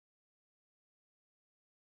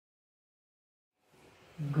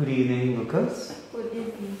Good evening, Lucas. Good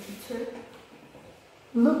evening, teacher.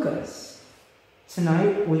 Lucas,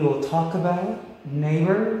 tonight we will talk about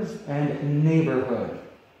neighbors and neighborhood.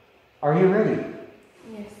 Are you ready?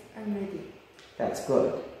 Yes, I'm ready. That's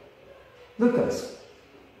good. Lucas,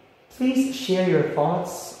 please share your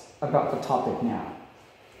thoughts about the topic now.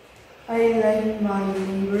 I like my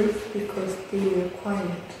neighbors because they are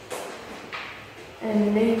quiet.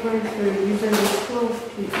 And neighbors are usually close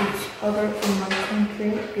to each other in my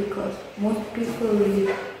country because most people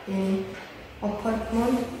live in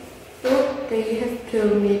apartments, so they have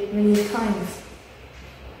to meet many times.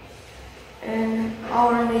 And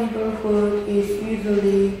our neighborhood is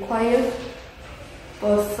usually quiet,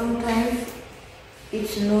 but sometimes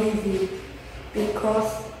it's noisy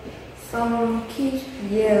because some kids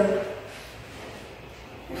yell.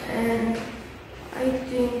 And I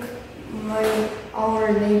think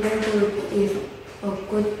our neighborhood is a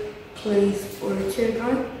good place for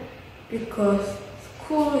children because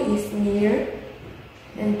school is near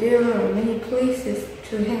and there are many places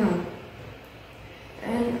to hang out.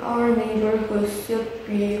 And our neighborhood should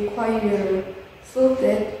be quieter so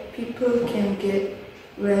that people can get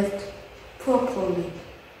rest properly.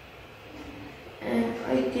 And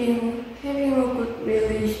I think having a good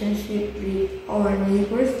relationship with our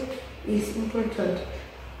neighbors is important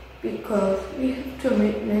because we have to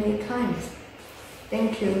meet many times.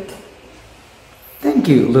 Thank you. Thank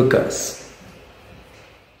you, Lucas.